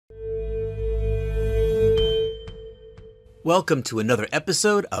Welcome to another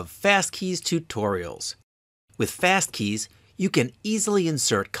episode of FastKeys Tutorials. With FastKeys, you can easily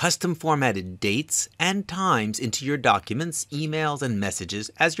insert custom formatted dates and times into your documents, emails, and messages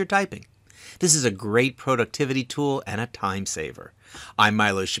as you're typing. This is a great productivity tool and a time saver. I'm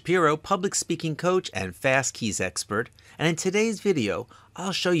Milo Shapiro, public speaking coach and FastKeys expert, and in today's video,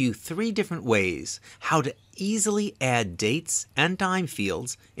 I'll show you 3 different ways how to easily add dates and time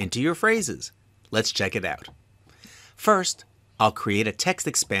fields into your phrases. Let's check it out. First, I'll create a text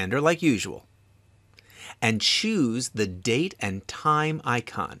expander like usual and choose the date and time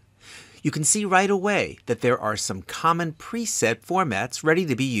icon. You can see right away that there are some common preset formats ready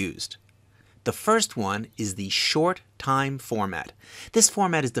to be used. The first one is the short time format. This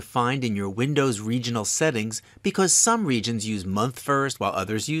format is defined in your Windows regional settings because some regions use month first while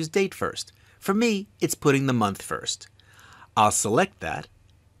others use date first. For me, it's putting the month first. I'll select that,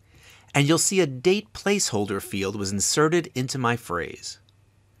 and you'll see a date placeholder field was inserted into my phrase.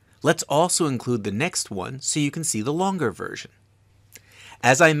 Let's also include the next one so you can see the longer version.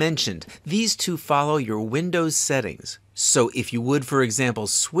 As I mentioned, these two follow your Windows settings. So if you would, for example,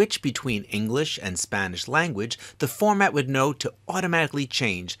 switch between English and Spanish language, the format would know to automatically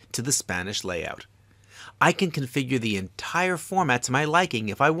change to the Spanish layout. I can configure the entire format to my liking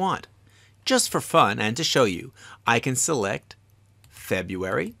if I want. Just for fun and to show you, I can select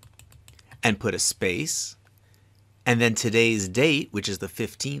February and put a space, and then today's date, which is the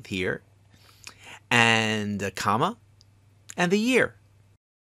 15th here, and a comma, and the year.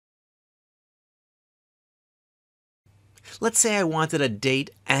 Let's say I wanted a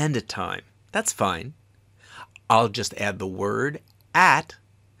date and a time. That's fine. I'll just add the word at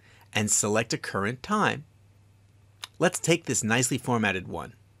and select a current time. Let's take this nicely formatted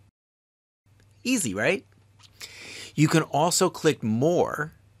one. Easy, right? You can also click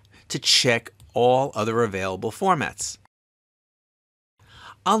More to check all other available formats.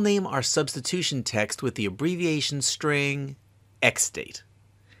 I'll name our substitution text with the abbreviation string xdate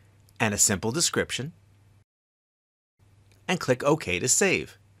and a simple description, and click OK to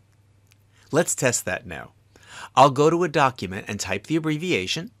save. Let's test that now. I'll go to a document and type the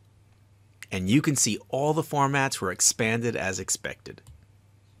abbreviation, and you can see all the formats were expanded as expected.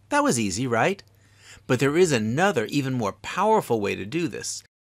 That was easy, right? But there is another, even more powerful way to do this.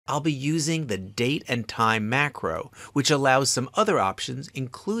 I'll be using the date and time macro, which allows some other options,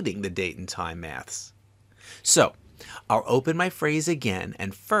 including the date and time maths. So, I'll open my phrase again,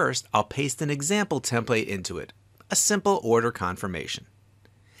 and first I'll paste an example template into it, a simple order confirmation.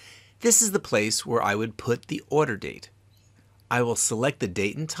 This is the place where I would put the order date. I will select the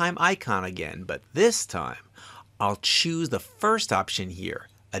date and time icon again, but this time I'll choose the first option here,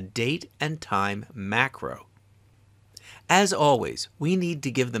 a date and time macro. As always, we need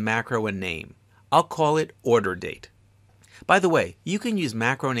to give the macro a name. I'll call it order date. By the way, you can use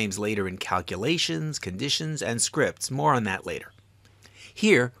macro names later in calculations, conditions, and scripts. More on that later.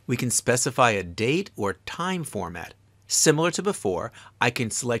 Here, we can specify a date or time format. Similar to before, I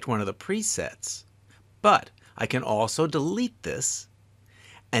can select one of the presets, but I can also delete this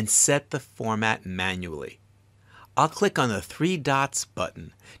and set the format manually. I'll click on the 3 dots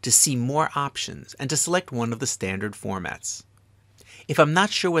button to see more options and to select one of the standard formats. If I'm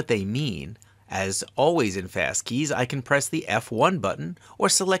not sure what they mean, as always in FastKeys, I can press the F1 button or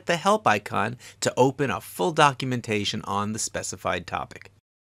select the help icon to open a full documentation on the specified topic.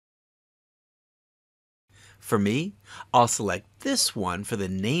 For me, I'll select this one for the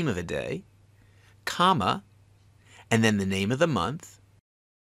name of a day, comma, and then the name of the month,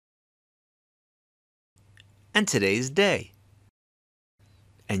 and today's day.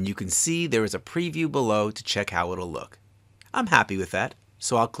 And you can see there is a preview below to check how it'll look. I'm happy with that,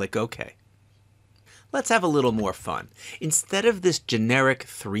 so I'll click OK. Let's have a little more fun. Instead of this generic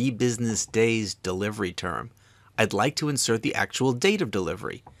 3 business days delivery term, I'd like to insert the actual date of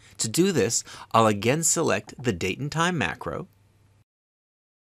delivery. To do this, I'll again select the date and time macro.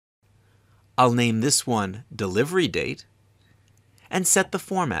 I'll name this one delivery date and set the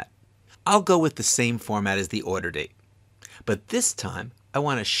format. I'll go with the same format as the order date, but this time I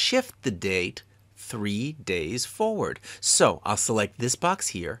want to shift the date 3 days forward. So I'll select this box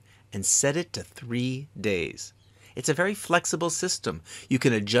here and set it to 3 days. It's a very flexible system. You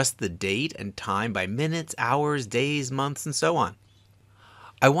can adjust the date and time by minutes, hours, days, months, and so on.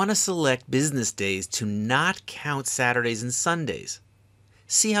 I want to select business days to not count Saturdays and Sundays.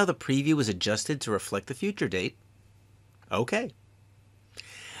 See how the preview is adjusted to reflect the future date? Okay.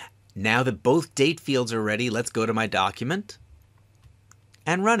 Now that both date fields are ready, let's go to my document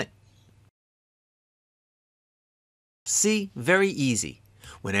and run it. See, very easy.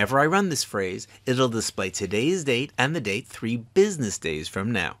 Whenever I run this phrase, it'll display today's date and the date 3 business days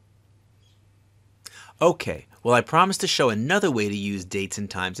from now. Okay, well, I promised to show another way to use dates and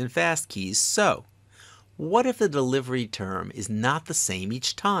times in FastKeys, so what if the delivery term is not the same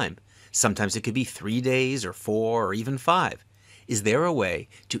each time? Sometimes it could be 3 days or 4 or even 5. Is there a way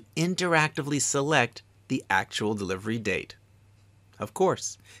to interactively select the actual delivery date? Of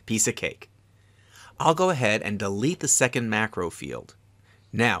course, piece of cake. I'll go ahead and delete the second macro field.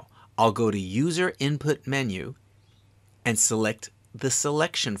 Now, I'll go to User Input menu and select the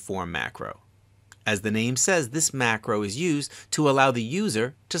Selection Form macro. As the name says, this macro is used to allow the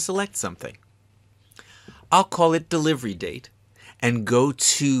user to select something. I'll call it Delivery Date and go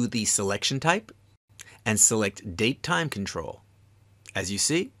to the selection type and select Date Time Control. As you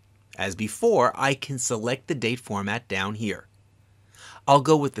see, as before, I can select the date format down here. I'll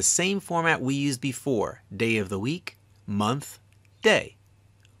go with the same format we used before, day of the week, month, day.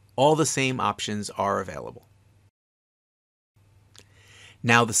 All the same options are available.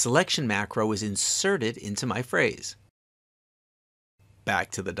 Now the selection macro is inserted into my phrase.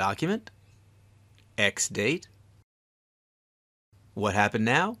 Back to the document, X date. What happened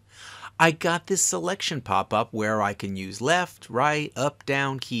now? I got this selection pop-up where I can use left, right, up,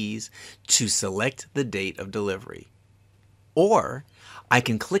 down keys to select the date of delivery. Or I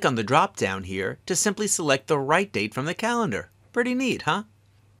can click on the drop-down here to simply select the right date from the calendar. Pretty neat, huh?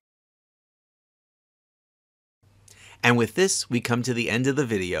 And with this, we come to the end of the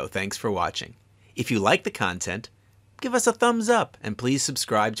video. Thanks for watching. If you like the content, give us a thumbs up and please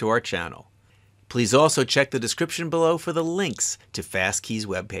subscribe to our channel. Please also check the description below for the links to FastKeys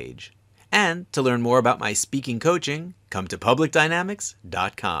webpage. And to learn more about my speaking coaching, come to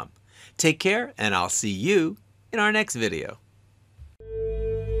publicdynamics.com. Take care, and I'll see you in our next video.